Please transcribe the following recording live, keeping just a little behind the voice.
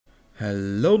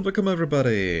Hello and welcome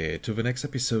everybody to the next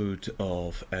episode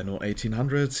of Anno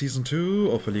 1800 Season 2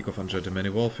 of A League of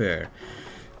Ungentlemanly Warfare.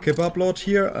 Kebablord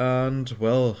here, and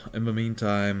well, in the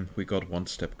meantime we got one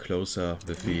step closer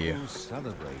with the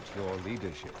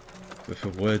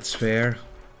World's Fair.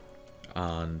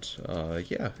 And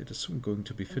yeah, it is soon going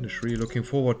to be finished. Really looking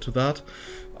forward to that.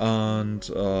 And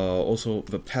also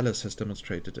the palace has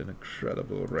demonstrated an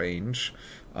incredible range.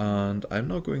 And I'm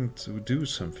now going to do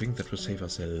something that will save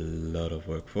us a lot of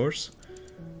workforce.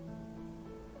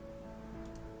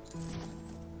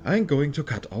 I'm going to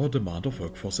cut our demand of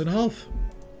workforce in half.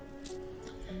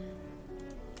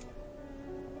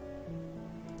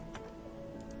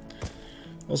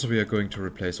 Also, we are going to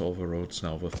replace all the roads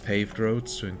now with paved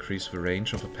roads to increase the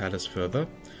range of the palace further,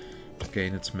 to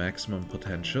gain its maximum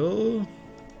potential.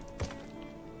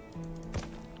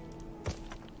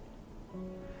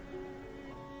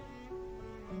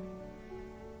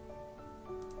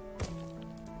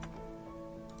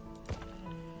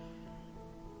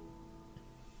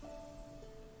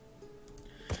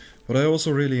 What I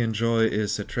also really enjoy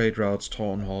is that trade routes,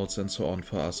 town halls and so on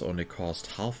for us only cost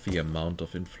half the amount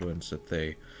of influence that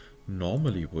they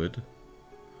normally would.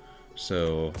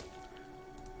 So,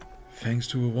 thanks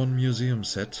to a one museum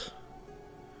set,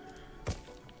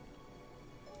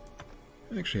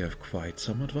 I actually have quite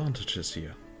some advantages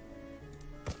here.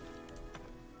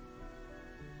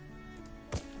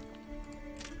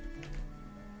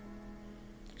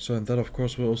 So, and that of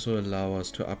course will also allow us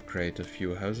to upgrade a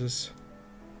few houses.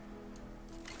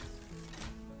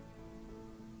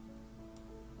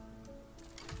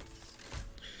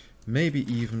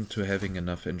 Maybe even to having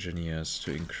enough engineers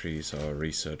to increase our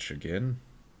research again.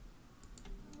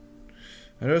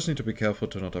 I just need to be careful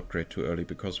to not upgrade too early,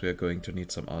 because we are going to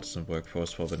need some artisan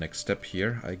workforce for the next step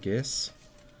here, I guess.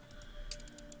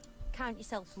 Count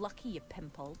yourself lucky, you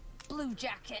pimple. Blue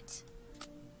jacket.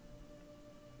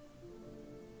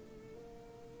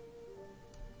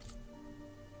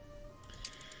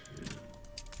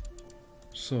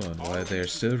 So, and while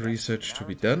there's still research to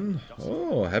be done...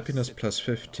 Oh, happiness plus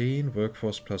 15,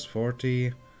 workforce plus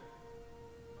 40.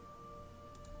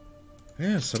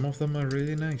 Yeah, some of them are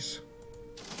really nice.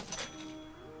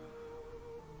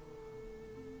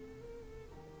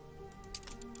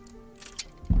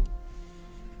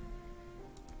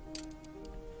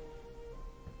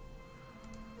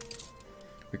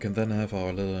 We can then have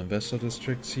our little investor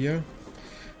districts here,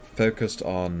 focused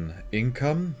on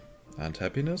income and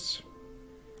happiness.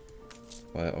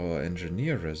 While our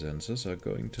engineer residences are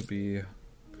going to be...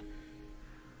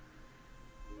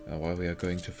 while we are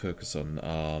going to focus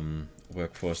on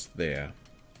workforce there.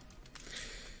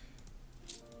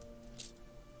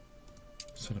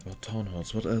 So what about town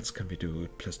halls? What else can we do?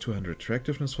 Plus 200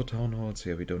 attractiveness for town halls.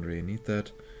 Yeah, we don't really need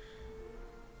that.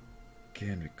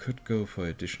 Again, we could go for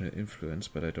additional influence,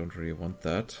 but I don't really want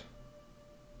that.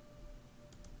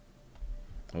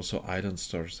 Also, island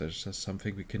storage, that's just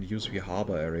something we can use the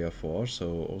harbor area for,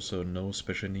 so also no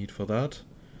special need for that.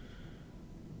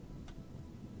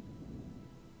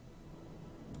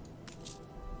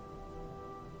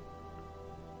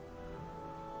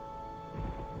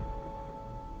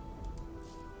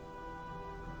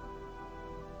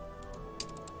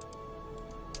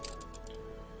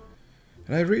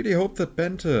 And I really hope that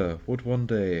Bente would one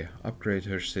day upgrade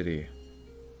her city.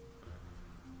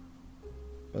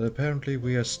 But apparently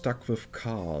we are stuck with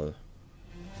Karl.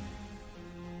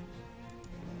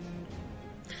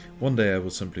 One day I will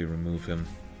simply remove him.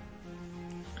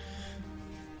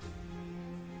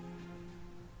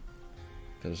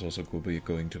 That is also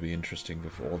going to be interesting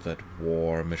with all that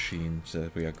war machines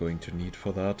that we are going to need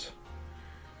for that.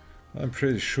 I'm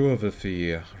pretty sure with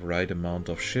the right amount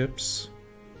of ships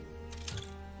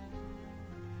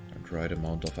and right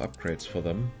amount of upgrades for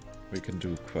them, we can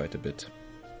do quite a bit.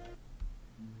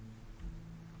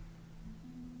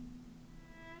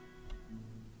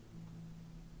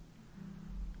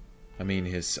 I mean,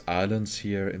 his islands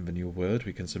here in the New World,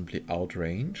 we can simply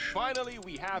outrange. Finally,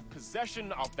 we have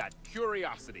possession of that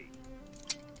curiosity.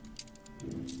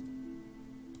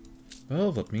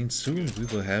 Well, that means soon we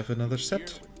will have another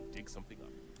set. Dig something up.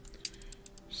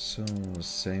 So,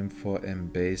 same for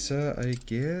Mbesa, I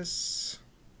guess.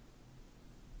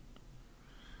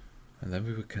 And then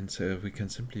we can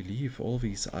simply leave all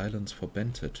these islands for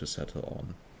Bente to settle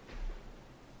on.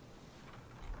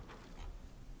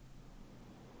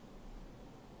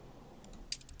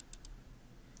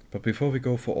 But before we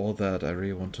go for all that, I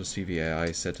really want to see the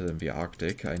AI settle in the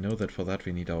Arctic. I know that for that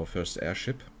we need our first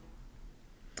airship,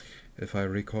 if I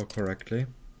recall correctly.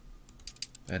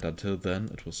 And until then,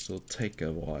 it will still take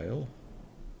a while.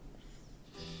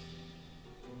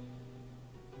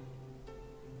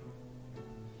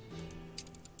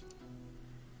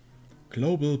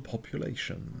 Global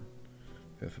population.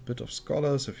 We have a bit of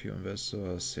scholars, a few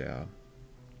investors, yeah.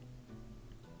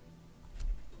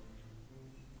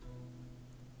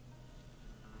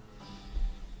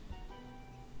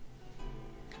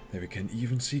 There we can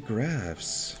even see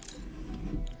graphs.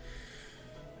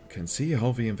 Can see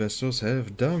how the investors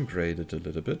have downgraded a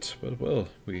little bit, but well,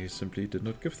 we simply did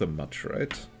not give them much,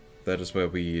 right? That is where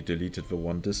we deleted the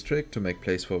one district to make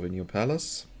place for the new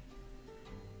palace.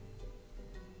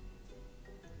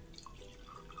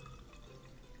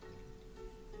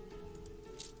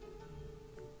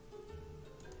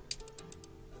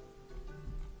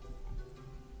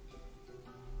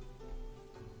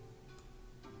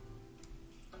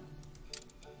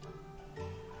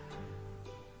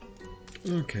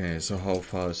 Okay, so how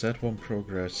far is that one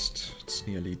progressed? It's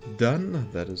nearly done,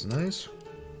 that is nice.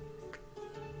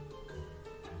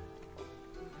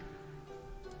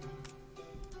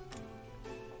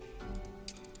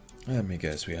 Let me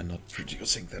guess, we are not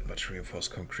producing that much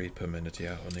reinforced concrete per minute,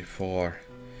 yeah, only 4.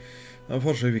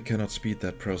 Unfortunately, we cannot speed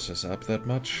that process up that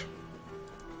much.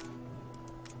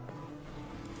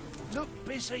 Look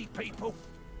busy, people.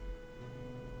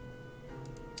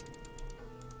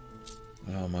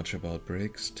 How much about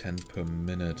bricks? 10 per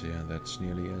minute, yeah, that's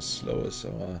nearly as slow as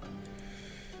our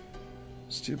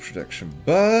steel production.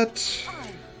 But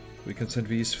we can send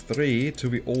these 3 to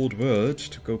the old world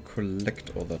to go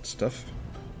collect all that stuff.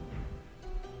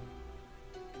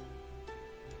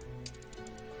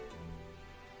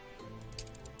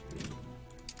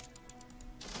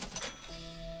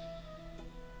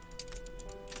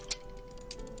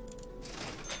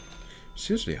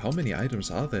 Seriously, how many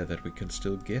items are there that we can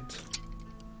still get?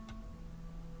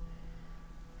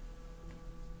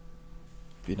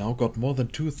 We now got more than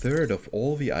 2/3 of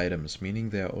all the items, meaning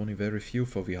there are only very few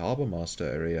for the Harbor Master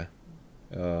area.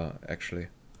 Actually.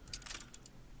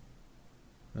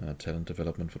 Talent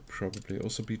development would probably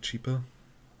also be cheaper.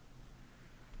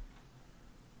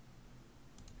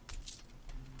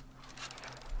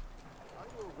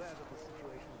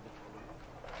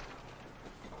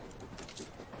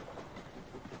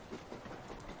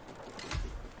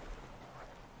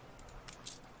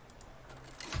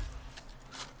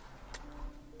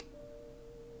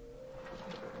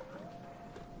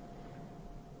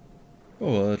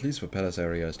 Oh, well, at least the palace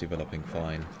area is developing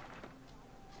fine.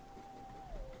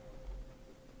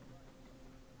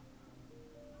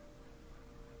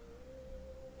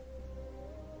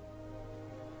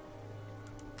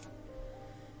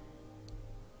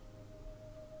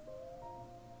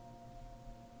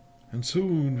 And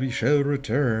soon we shall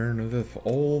return with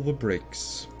all the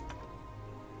bricks.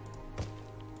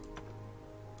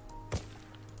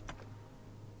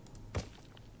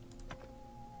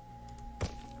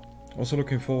 Also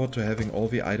looking forward to having all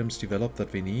the items developed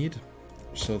that we need,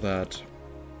 so that,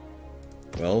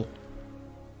 well,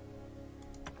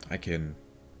 I can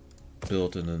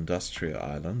build an industrial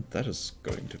island. That is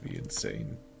going to be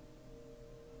insane.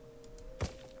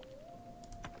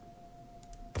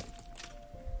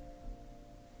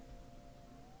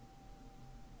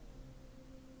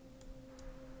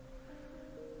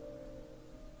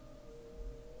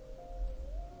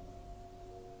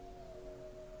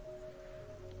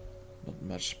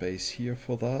 Much space here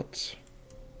for that.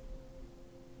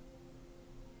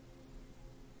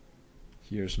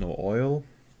 Here's no oil.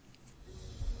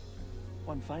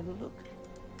 One final look.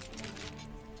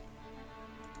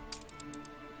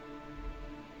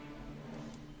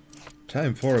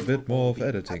 Time for a bit more of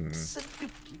editing.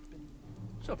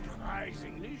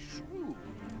 Surprisingly shrewd.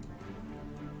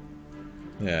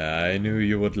 Yeah, I knew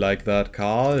you would like that,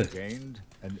 Carl. Gained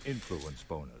an influence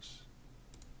bonus.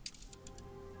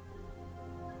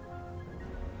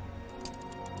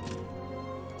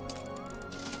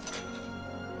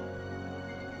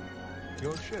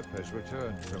 Your ship has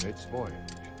returned from its voyage.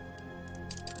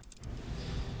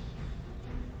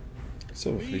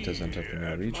 So, the fleet has entered the My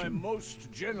Norwegian.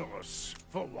 most generous.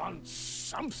 For once,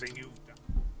 something you've done.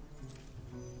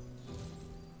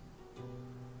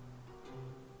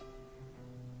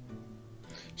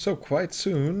 So, quite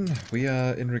soon, we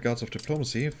are, in regards of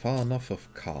diplomacy, far enough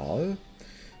of Carl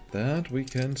that we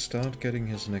can start getting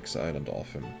his next island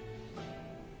off him.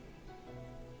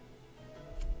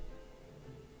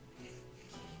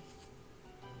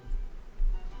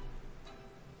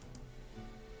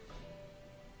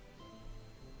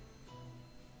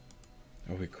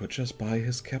 Oh, we could just buy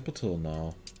his capital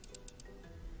now.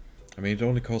 I mean, it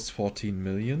only costs 14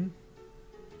 million.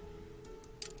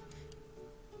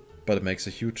 But it makes a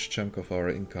huge chunk of our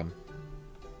income.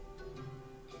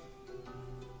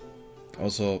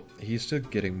 Also, he's still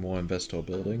getting more investor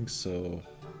buildings, so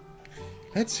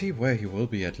Let's see where he will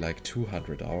be at like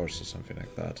 200 hours or something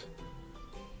like that.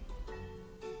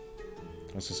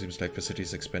 Also seems like the city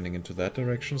is expanding into that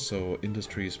direction, so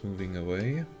industry is moving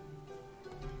away.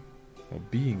 Or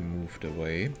being moved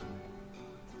away.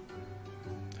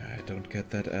 I don't get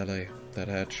that alley, that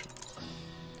hatch.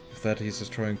 With that he's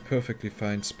destroying perfectly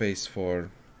fine space for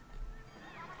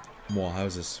more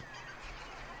houses.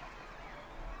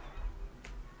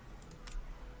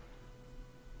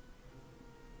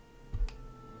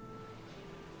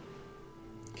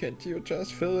 Can't you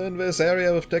just fill in this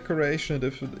area with decoration, and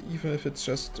even if it's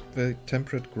just the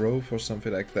temperate grove or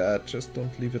something like that, just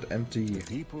don't leave it empty.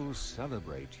 People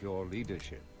celebrate your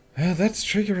leadership. That's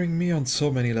triggering me on so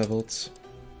many levels.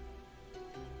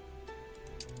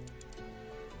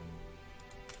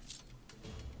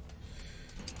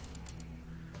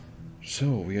 So,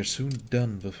 we are soon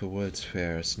done with the World's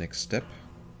Fair's next step,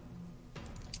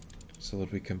 so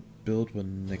that we can build the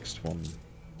next one.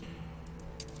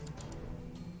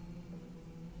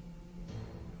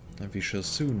 And we shall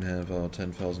soon have our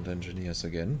 10,000 engineers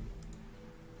again.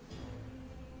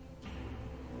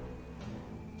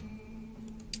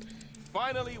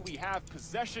 Finally, we have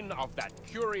possession of that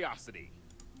curiosity.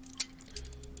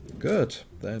 Good.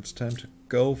 Then it's time to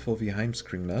go for the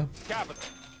Heimskring now. Capital.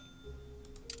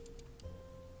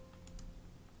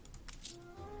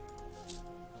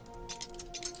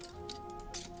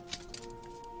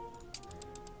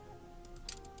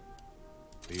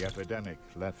 The epidemic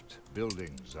left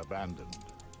buildings abandoned.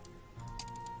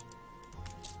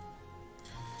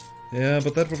 Yeah,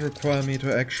 but that would require me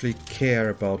to actually care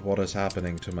about what is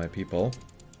happening to my people.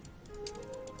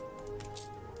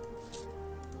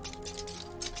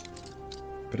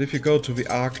 But if you go to the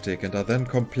Arctic and are then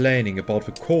complaining about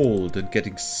the cold and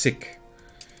getting sick,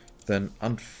 then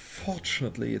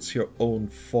unfortunately it's your own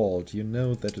fault. You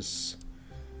know that is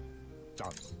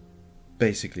Done.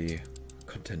 basically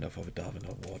contender for the Darwin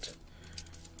Award.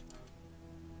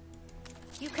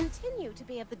 You continue to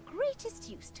be of the greatest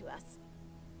use to us.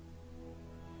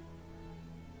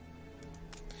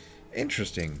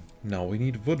 Interesting. Now we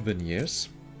need wood veneers.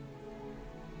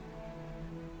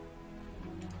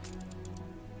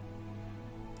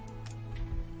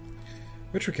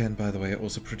 Which we can, by the way,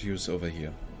 also produce over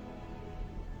here.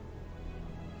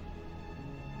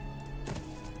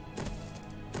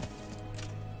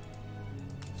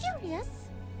 Curious.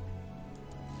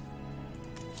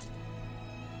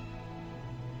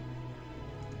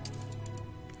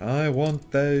 I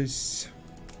want those.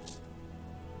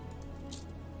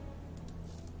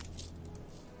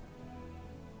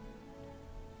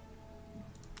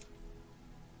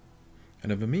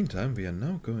 And in the meantime, we are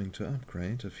now going to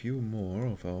upgrade a few more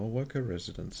of our worker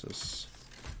residences.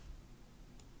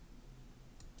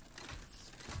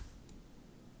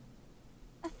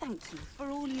 A thank you for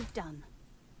all you've done.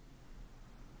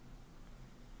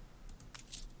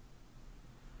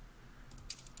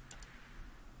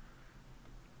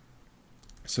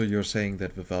 So you're saying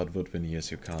that without wood veneers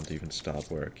you can't even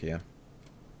start work, yeah?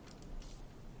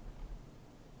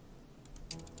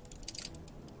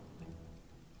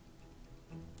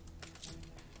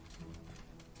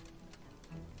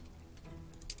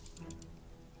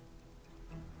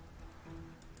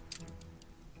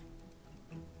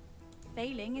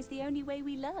 Failing is the only way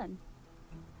we learn.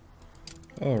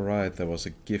 Alright, there was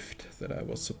a gift that I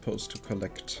was supposed to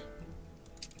collect.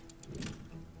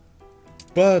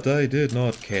 But I did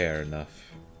not care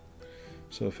enough.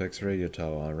 So affects radio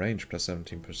tower. Range plus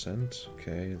 17%.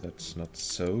 Okay, that's not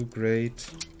so great.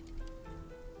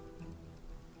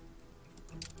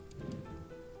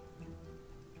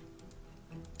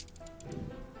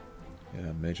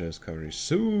 Yeah, major discovery.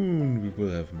 Soon we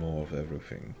will have more of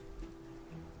everything.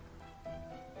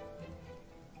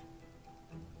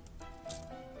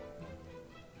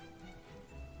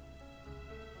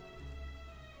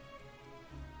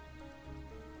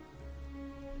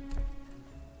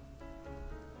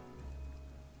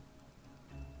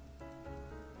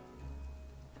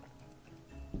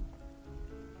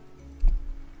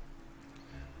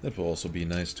 That will also be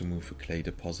nice to move the clay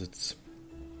deposits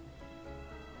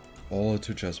all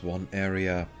to just one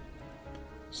area,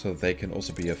 so they can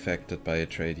also be affected by a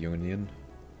trade union.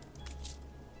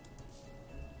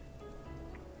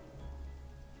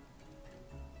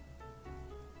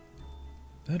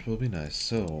 That will be nice.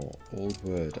 So, old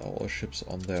world, are all ships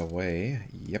on their way?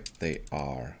 Yep, they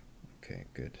are. Okay,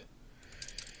 good.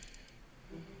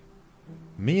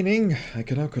 Meaning, I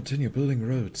can now continue building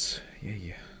roads.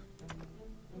 Yay.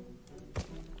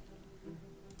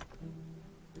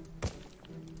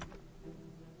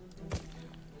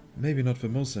 Maybe not the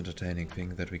most entertaining thing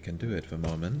that we can do at the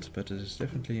moment, but it is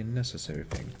definitely a necessary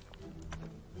thing.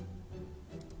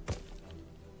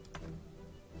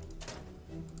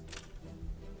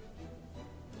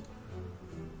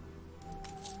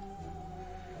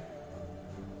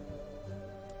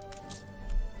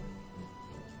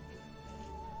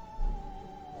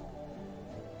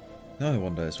 Now I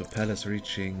wonder, is the palace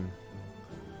reaching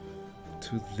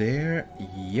to there?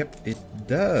 Yep, it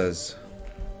does.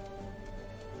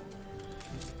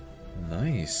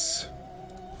 Nice.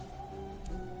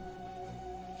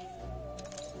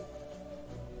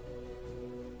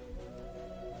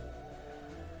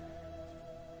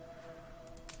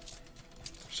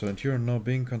 So, and you're now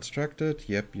being constructed?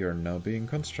 Yep, you're now being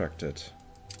constructed.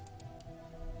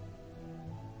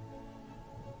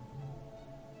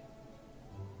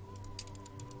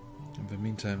 In the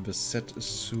meantime, the set is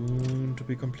soon to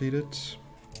be completed.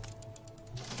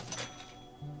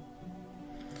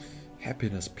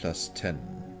 Happiness plus 10.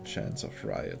 Chance of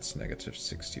riots negative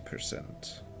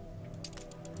 60%.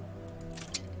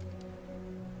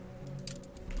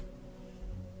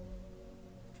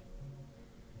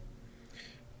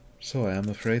 So I am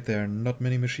afraid there are not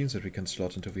many machines that we can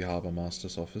slot into the Harbor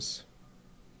Master's office.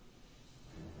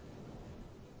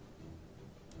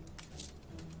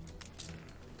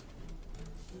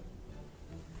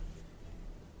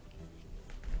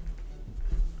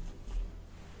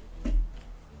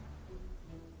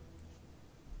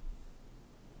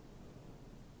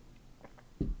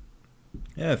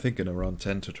 Yeah, I think in around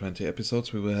 10 to 20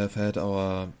 episodes we will have had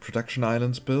our production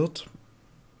islands built.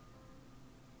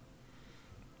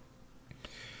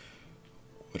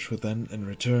 Which would then, in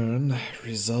return,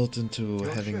 result into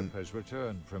having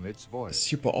a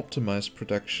super optimized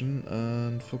production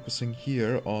and focusing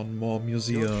here on more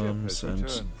museums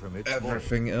and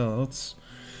everything else.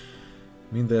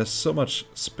 I mean, there's so much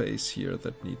space here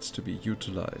that needs to be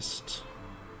utilized.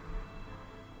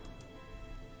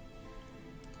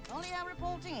 Olio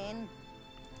reporting in.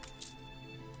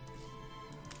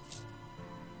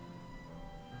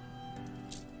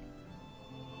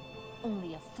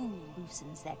 Only a fool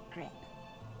loosens that grip.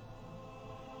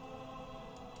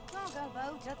 Cargo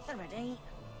boat at the ready.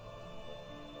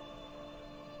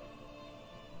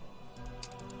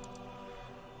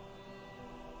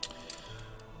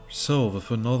 So, with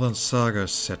the Northern Saga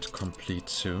set complete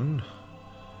soon,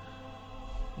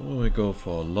 will we go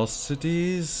for Lost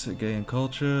Cities, Gaian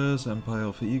Cultures, Empire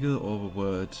of the Eagle, or the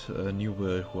world, New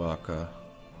World Huaca?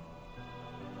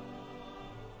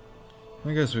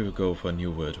 I guess we will go for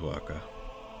New World Huaca.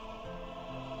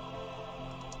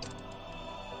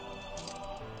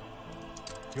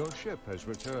 Your ship has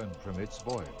returned from its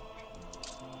voyage.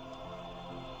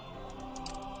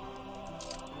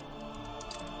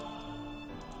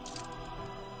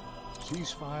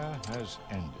 Ceasefire has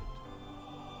ended.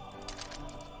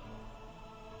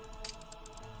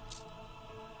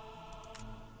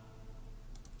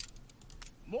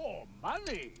 More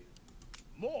money!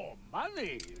 More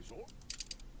money is all.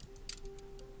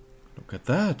 Look at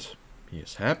that. He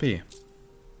is happy.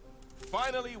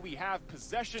 Finally, we have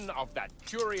possession of that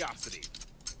curiosity.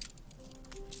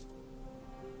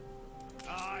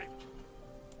 Aye.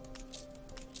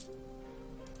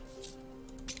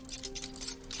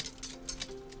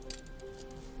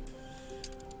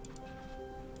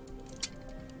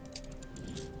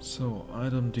 So,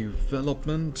 item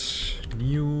development,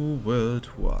 New World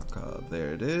Huaca.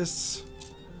 There it is.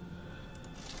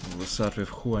 We'll start with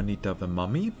Juanita the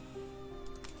Mummy.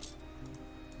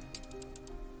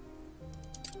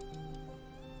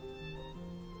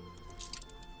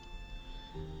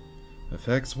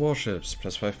 Effects warships,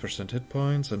 plus 5% hit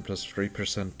points and plus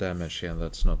 3% damage. Yeah,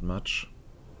 that's not much.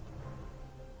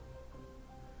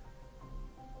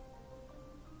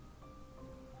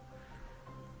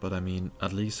 But I mean,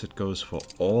 at least it goes for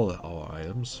all our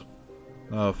items.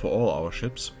 For all our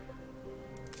ships.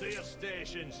 Clear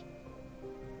stations.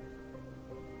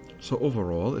 So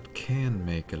overall, it can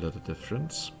make a little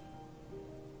difference.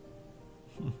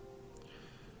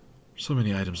 So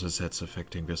many items and sets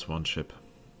affecting this one ship.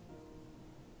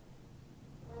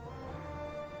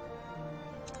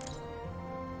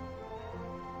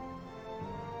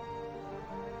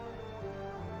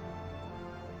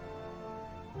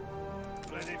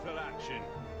 Ready for action.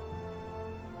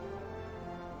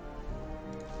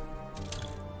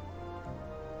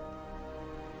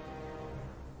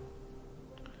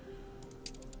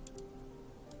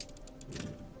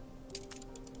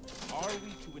 Are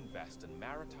we to invest in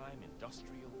maritime,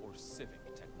 industrial, or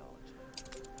civic technology?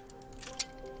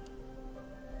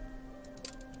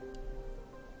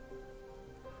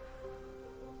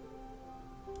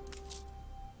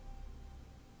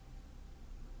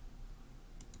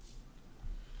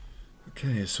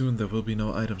 Okay, soon there will be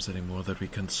no items anymore that we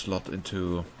can slot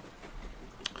into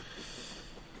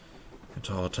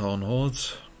our town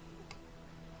halls.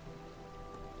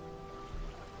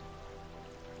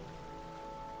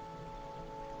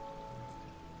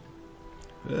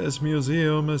 This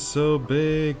museum is so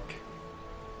big.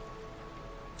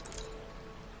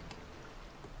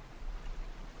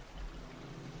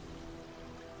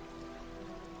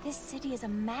 is a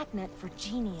magnet for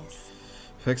genius.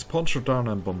 Felix Poncho down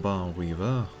and Bombard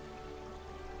Weaver.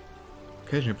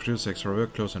 Occasionally produce extra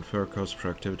work clothes and fur coats,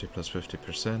 productivity plus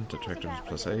 50%, attractiveness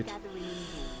plus 8.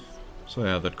 So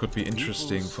yeah, that could be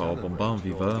interesting for our Bombard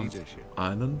Weaver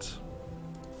island.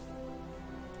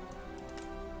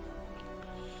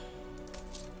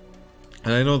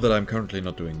 And I know that I'm currently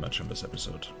not doing much in this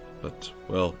episode, but,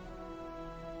 well,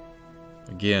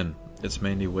 again, it's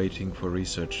mainly waiting for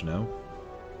research now.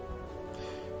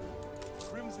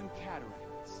 Crimson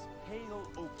cataracts, pale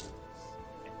opals,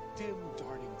 and dim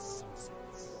darting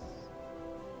sunsets.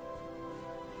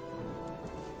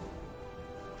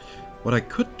 What I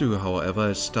could do,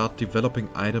 however, is start developing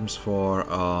items for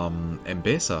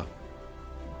M-Besa.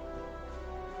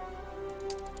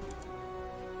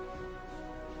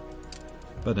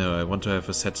 But no, I want to have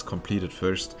the sets completed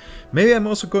first. Maybe I'm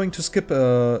also going to skip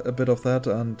a bit of that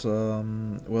and,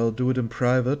 well, do it in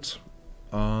private.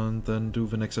 And then do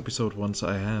the next episode once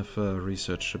I have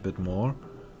researched a bit more.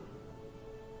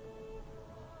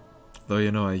 Though,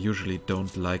 you know, I usually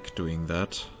don't like doing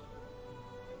that.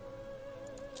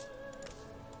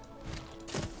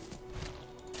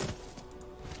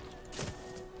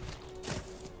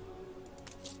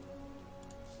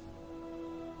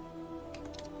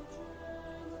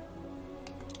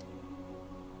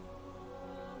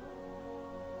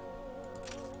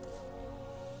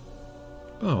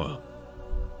 Oh well.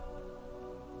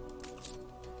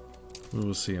 We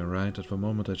will see, alright? At the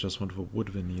moment I just want the wood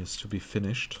veneers to be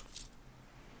finished.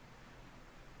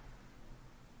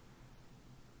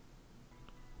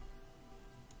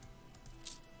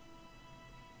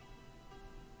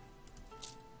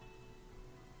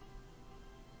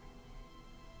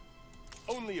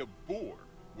 Only a boor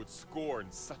would scorn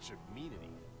such amenity.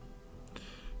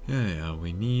 Yeah,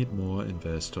 we need more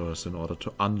investors in order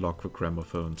to unlock the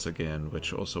gramophones again,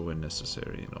 which also were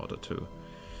necessary in order to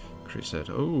increase that.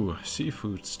 Oh,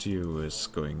 seafood stew is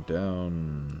going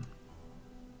down.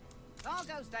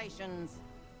 Cargo stations.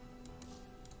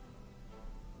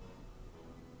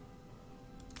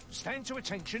 Stand to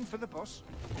attention for the boss.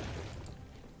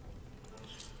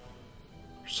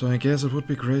 So I guess it would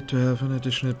be great to have an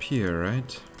additional pier,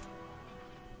 right?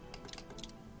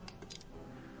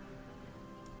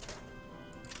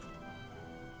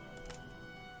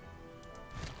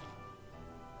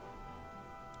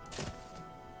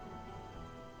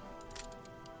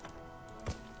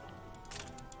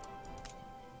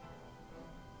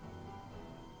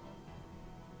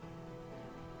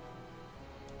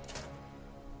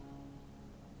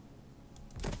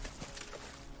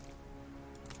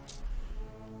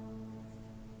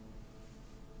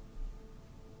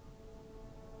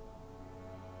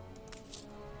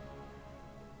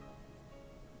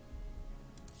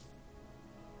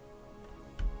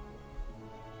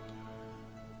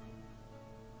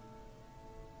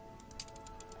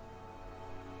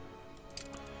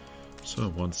 So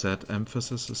once that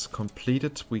emphasis is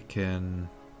completed, we can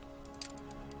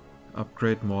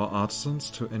upgrade more artisans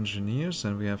to engineers,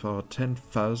 and we have our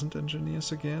 10,000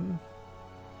 engineers again.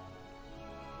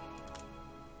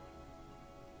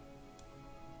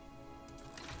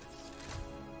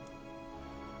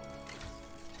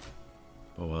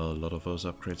 Oh well, a lot of those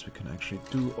upgrades we can actually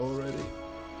do already.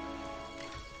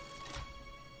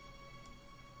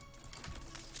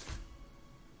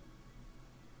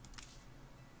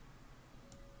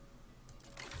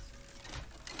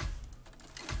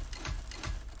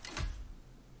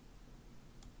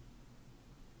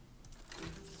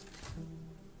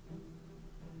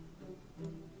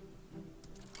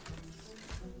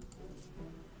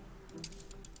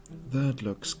 That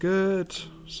looks good.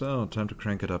 So, time to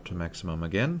crank it up to maximum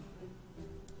again.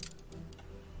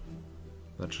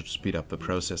 That should speed up the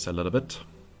process a little bit.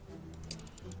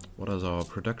 What does our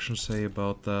production say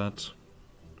about that?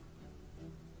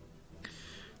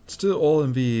 It's still all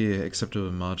in the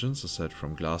acceptable margins, aside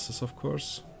from glasses, of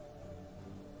course.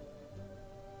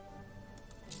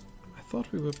 I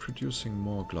thought we were producing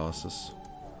more glasses.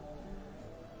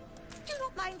 Do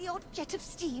not mind the odd jet of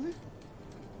steam.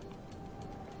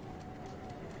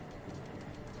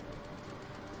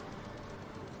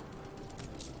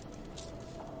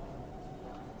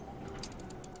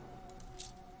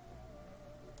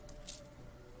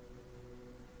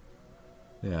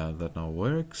 Yeah, that now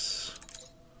works.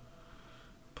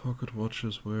 Pocket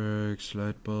watches works,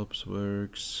 light bulbs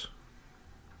works.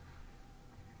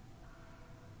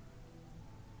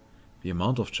 The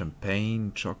amount of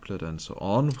champagne, chocolate and so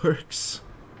on works.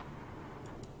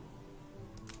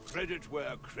 Credit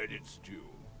where credit's due.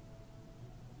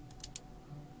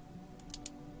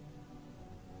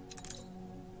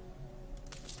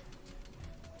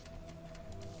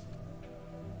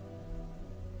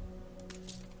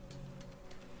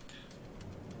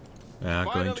 Yeah,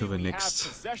 going to Finally, the we have next,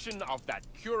 possession of that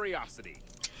curiosity.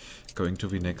 going to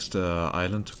the next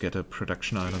island to get a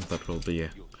production island that will be You'll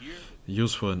hear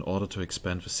useful in order to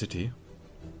expand the city.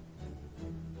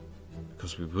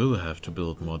 Because we will have to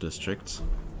build more districts.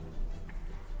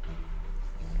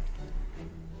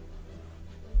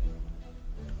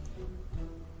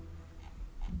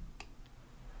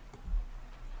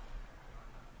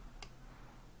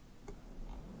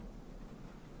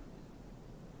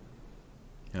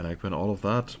 Yeah, like when all of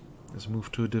that is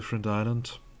moved to a different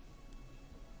island.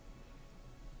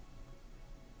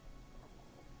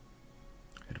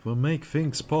 It will make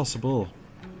things possible.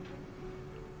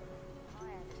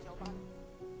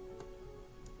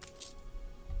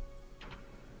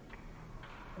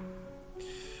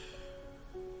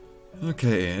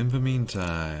 Okay, in the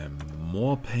meantime,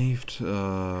 more paved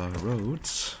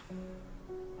roads.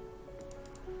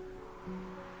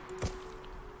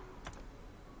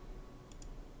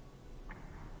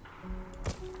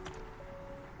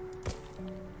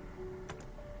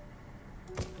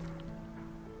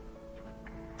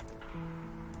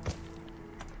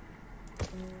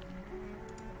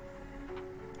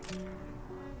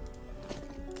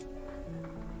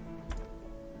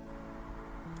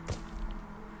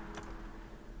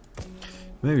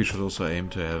 Maybe we should also aim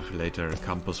to have later a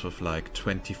campus with like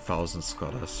 20,000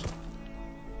 scholars.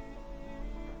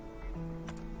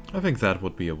 I think that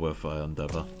would be a worthwhile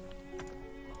endeavor.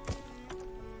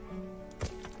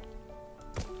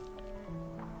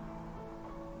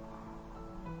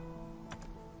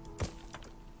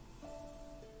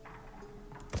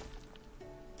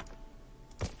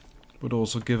 Would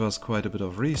also give us quite a bit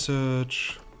of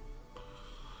research.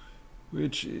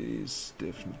 Which is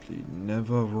definitely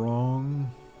never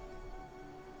wrong.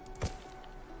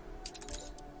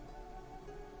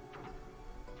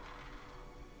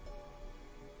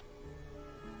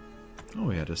 Oh,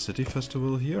 we had a city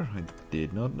festival here? I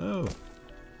did not know.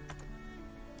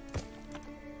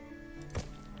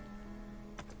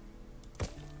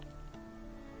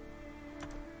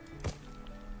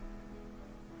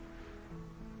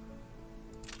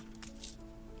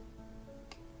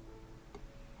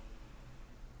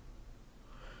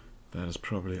 That is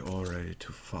probably already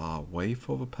too far away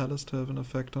for the palace to have an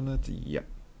effect on it. Yep.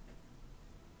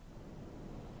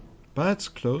 But it's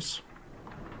close.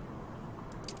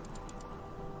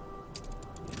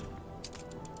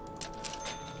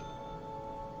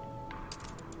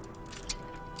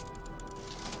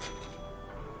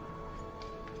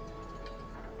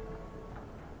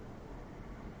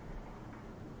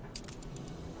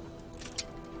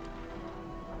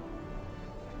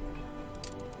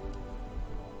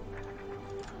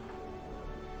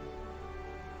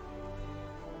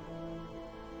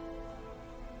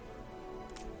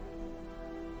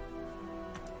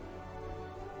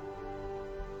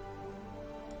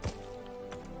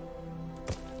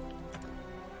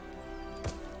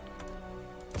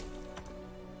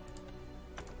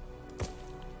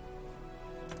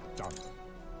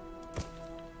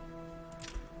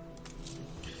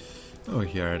 Oh,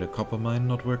 here I had a copper mine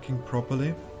not working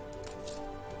properly.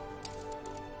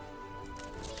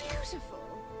 Beautiful,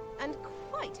 and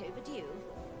quite overdue.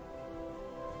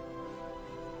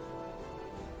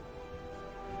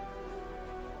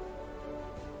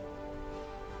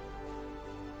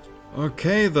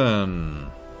 Okay then.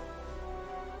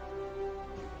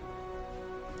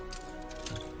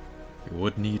 We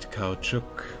would need caoutchouc.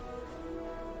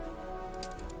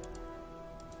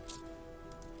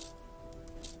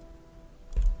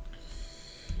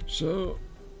 So,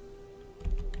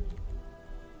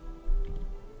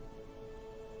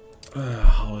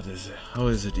 how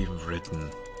is it even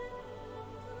written?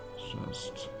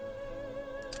 Just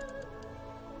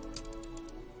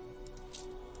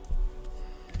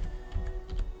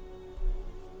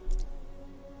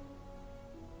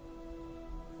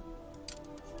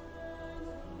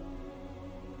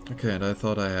okay, and I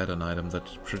thought I had an item that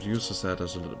produces that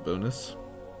as a little bonus.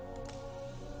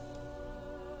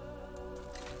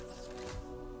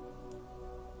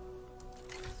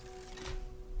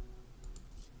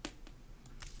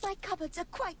 My cupboards are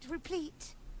quite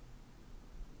replete.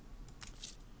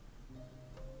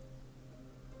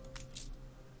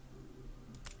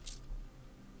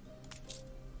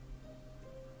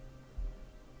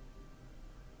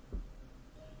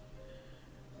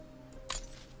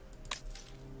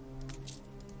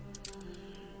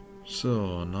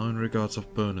 So, now in regards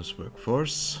of bonus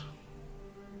workforce.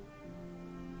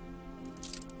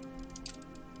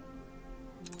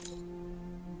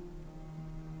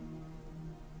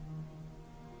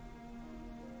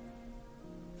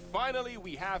 Finally,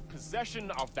 we have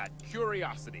possession of that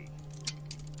curiosity.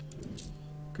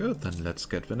 Good, then let's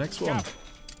get the next one.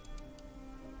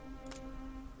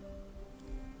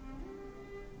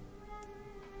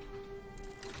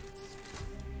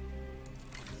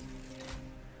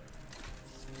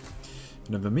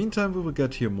 And in the meantime, we will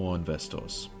get here more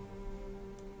investors.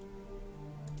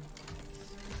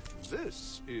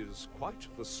 This is quite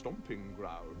the stomping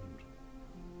ground.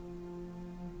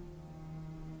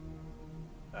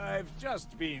 I've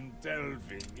just been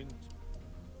delving into...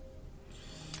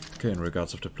 Okay, in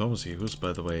regards of diplomacy, who's,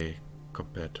 by the way,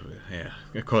 compared to...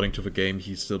 according to the game,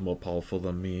 he's still more powerful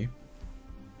than me.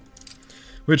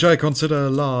 Which I consider a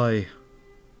lie.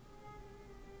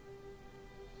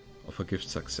 Offer gift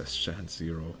success chance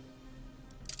 0.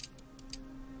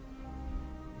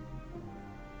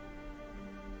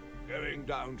 Going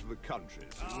down to the country.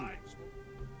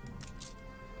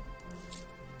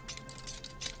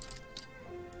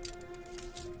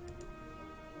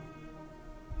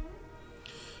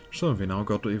 So we now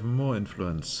got even more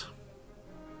influence.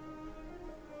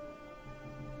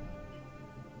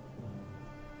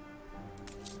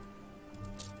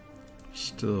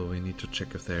 Still, we need to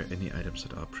check if there are any items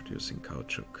that are producing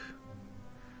caoutchouc.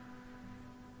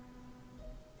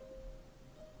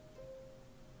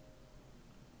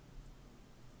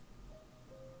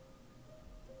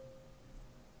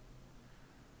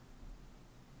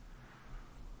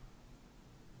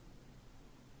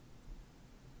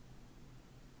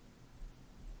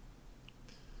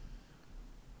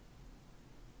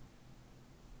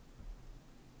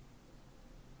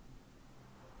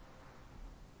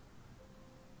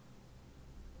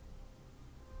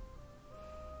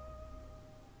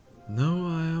 No,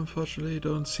 I unfortunately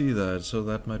don't see that, so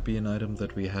that might be an item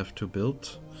that we have to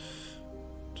build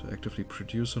to actively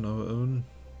produce on our own.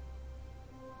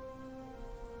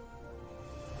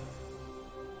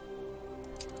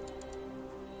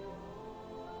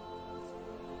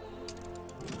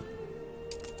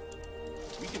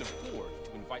 We can afford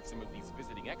to invite some of these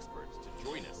visiting experts to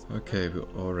join us. Okay, we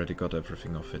already got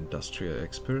everything of industrial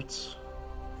experts.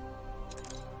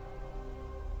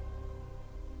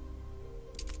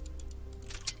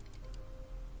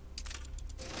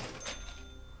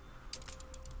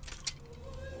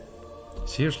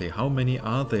 Seriously, how many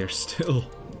are there still?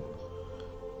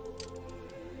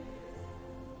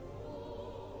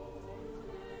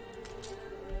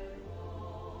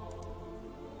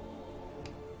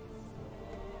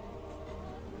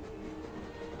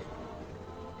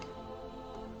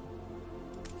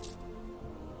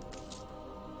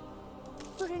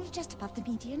 We're only just above the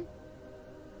median.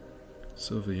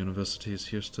 So the university is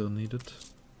here still needed.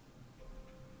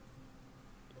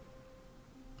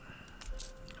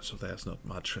 So there's not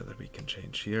much that we can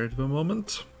change here at the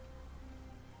moment.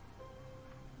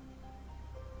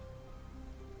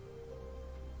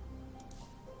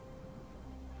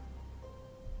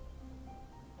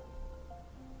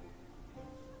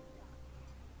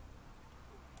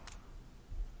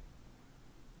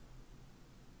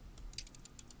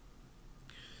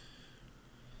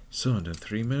 So, and in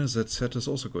 3 minutes that set is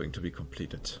also going to be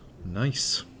completed.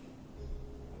 Nice.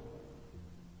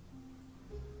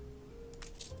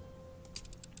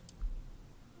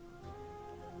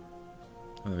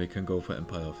 And we can go for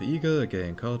Empire of the Eagle,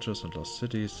 gain cultures and lost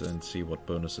cities, and see what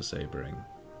bonuses they bring.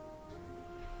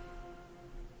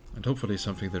 And hopefully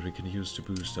something that we can use to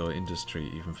boost our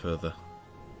industry even further.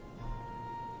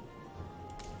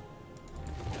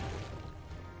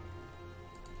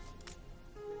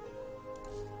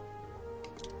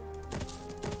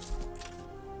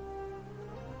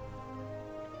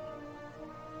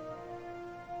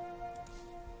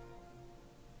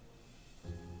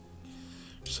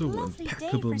 So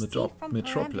impeccable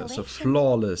metropolis, a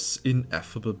flawless,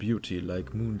 ineffable beauty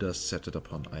like moon dust set it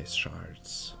upon ice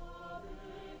shards.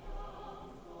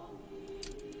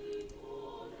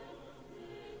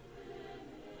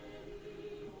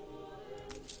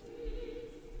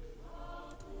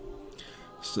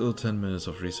 Still 10 minutes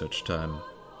of research time.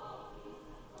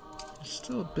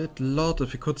 Still a bit lot.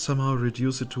 If you could somehow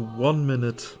reduce it to 1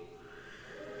 minute,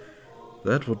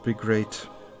 that would be great.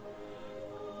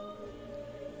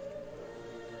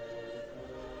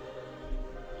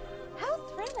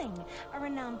 A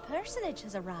renowned personage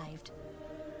has arrived.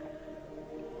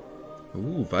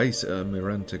 Ooh, Vice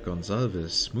Almirante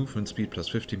Gonzalez. Movement speed plus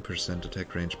 15%,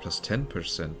 attack range plus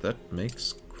 10%. That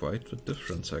makes quite a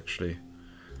difference, actually.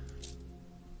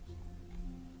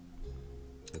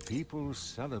 The people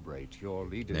celebrate your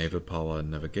leadership. Naval power and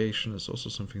navigation is also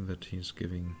something that he's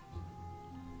giving.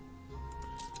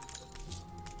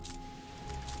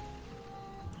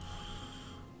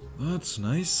 That's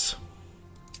nice.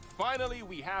 Finally,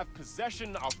 we have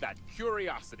possession of that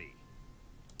curiosity.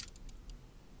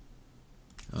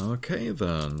 Okay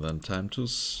then time to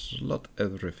slot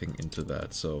everything into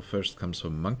that. So first comes a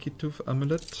monkey tooth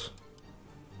amulet.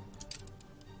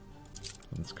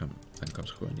 Then comes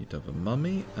Juanita the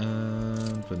mummy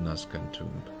and the Nazcan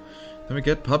tomb. Then we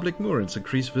get public moorings,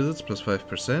 increase visits plus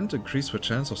 5%, increase the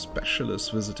chance of specialists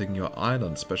visiting your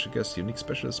island. Special guests, unique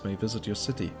specialists may visit your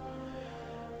city.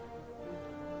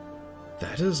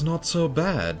 That is not so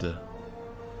bad.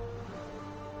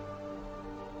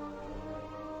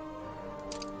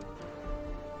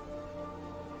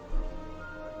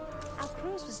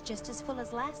 Just as full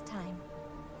as last time.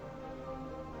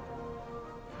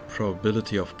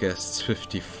 Probability of guests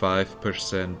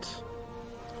 55%.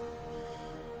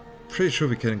 Pretty sure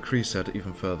we can increase that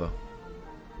even further.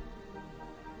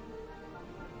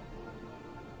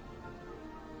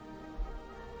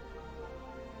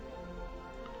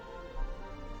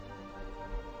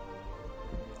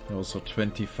 Also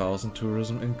 20,000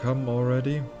 tourism income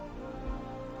already.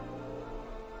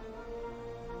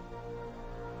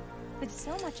 With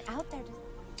so much out there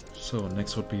to... So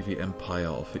next would be the Empire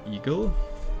of the Eagle.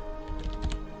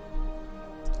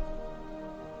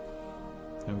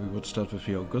 And we would start with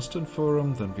the Augustan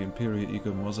Forum, then the Imperial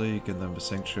Eagle Mosaic, and then the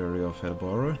Sanctuary of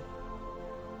Helbora.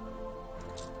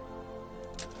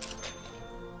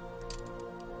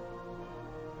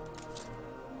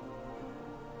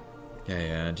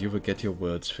 Yeah, and you will get your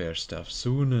World's Fair stuff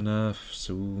soon enough,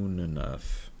 soon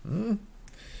enough. In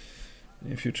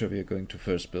the future we are going to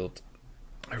first build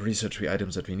research the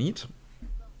items that we need.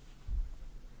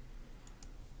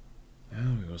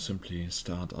 And we will simply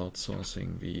start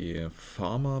outsourcing the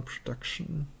pharma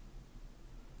production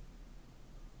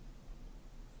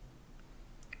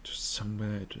to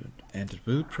somewhere, and it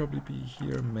will probably be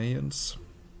here, Mayans.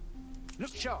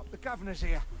 Look sharp, the governor's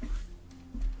here.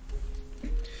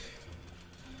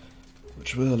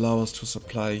 Which will allow us to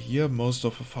supply here most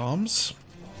of the farms.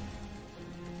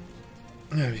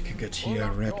 Yeah, we can get here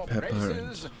red pepper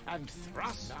and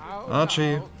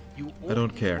Archie. I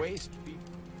don't care.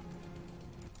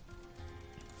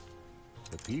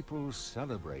 The people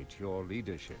celebrate your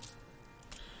leadership.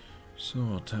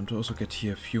 So, time to also get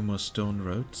here a few more stone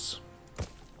roads.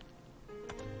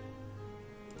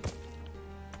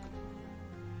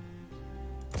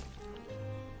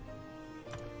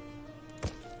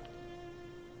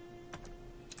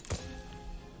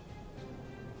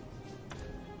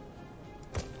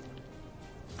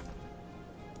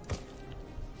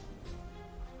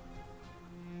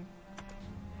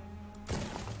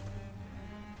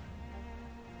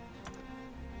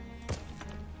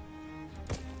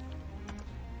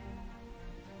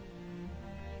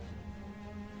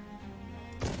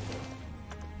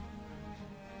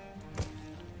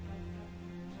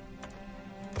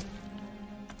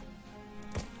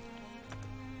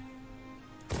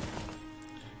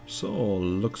 So,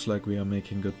 looks like we are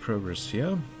making good progress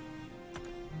here.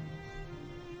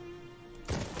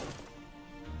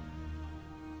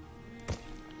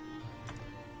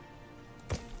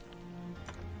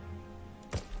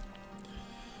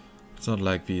 It's not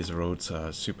like these roads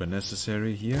are super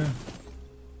necessary here.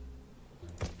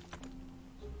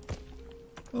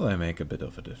 Well, they make a bit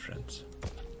of a difference.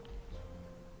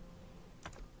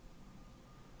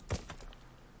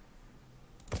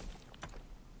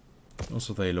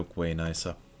 Also, they look way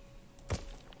nicer.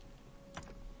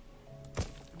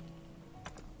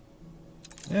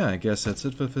 Yeah, I guess that's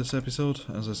it with this episode.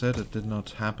 As I said, it did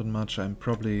not happen much. I'm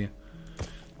probably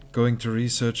going to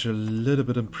research a little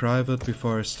bit in private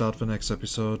before I start the next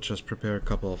episode. Just prepare a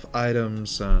couple of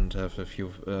items and have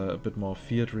a bit more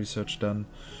field research done.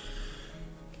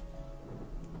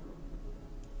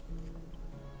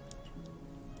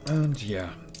 And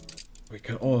yeah, we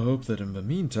can all hope that in the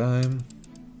meantime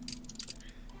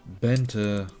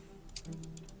Bente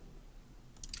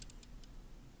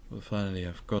will finally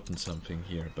have gotten something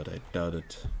here, but I doubt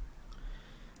it.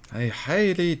 I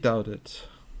highly doubt it.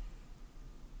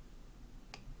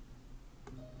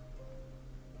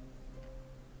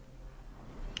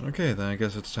 Okay, then I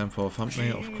guess it's time for a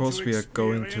thumbnail. Of course we are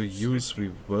going to use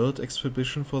the World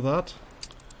Expedition for that,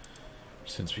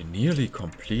 since we nearly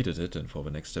completed it, and for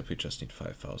the next step we just need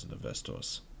 5,000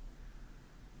 investors.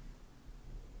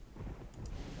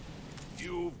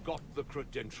 You've got the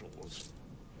credentials.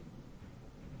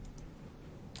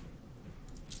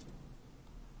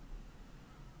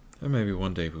 And maybe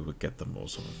one day we will get them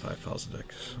also the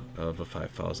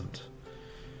 5,000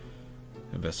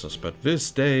 investors, but this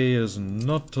day is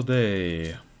not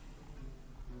today.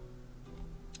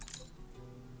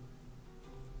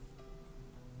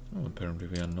 Oh, apparently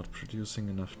we are not producing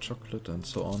enough chocolate and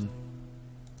so on.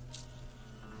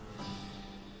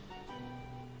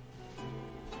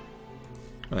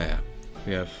 Yeah,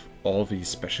 we have all these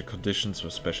special conditions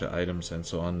with special items and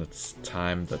so on. It's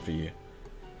time that we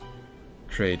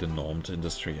create a normed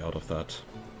industry out of that.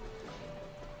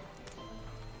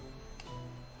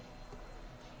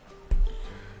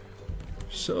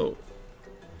 So,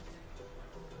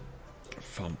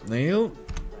 thumbnail.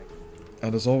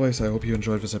 And as always, I hope you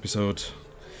enjoyed this episode.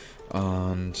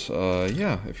 And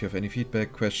yeah, if you have any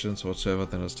feedback, questions, whatsoever,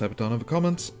 then just type it down in the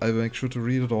comments. I will make sure to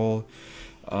read it all.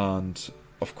 And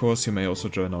of course, you may also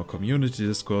join our community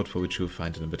Discord, for which you'll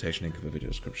find an invitation link in the video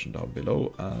description down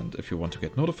below. And if you want to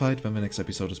get notified when the next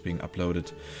episode is being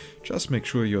uploaded, just make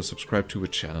sure you're subscribed to the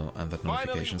channel and that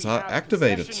notifications are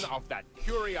activated. Of that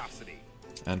curiosity.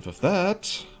 And with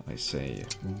that, I say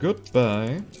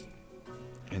goodbye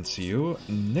and see you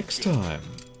next time.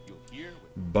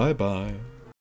 Bye bye.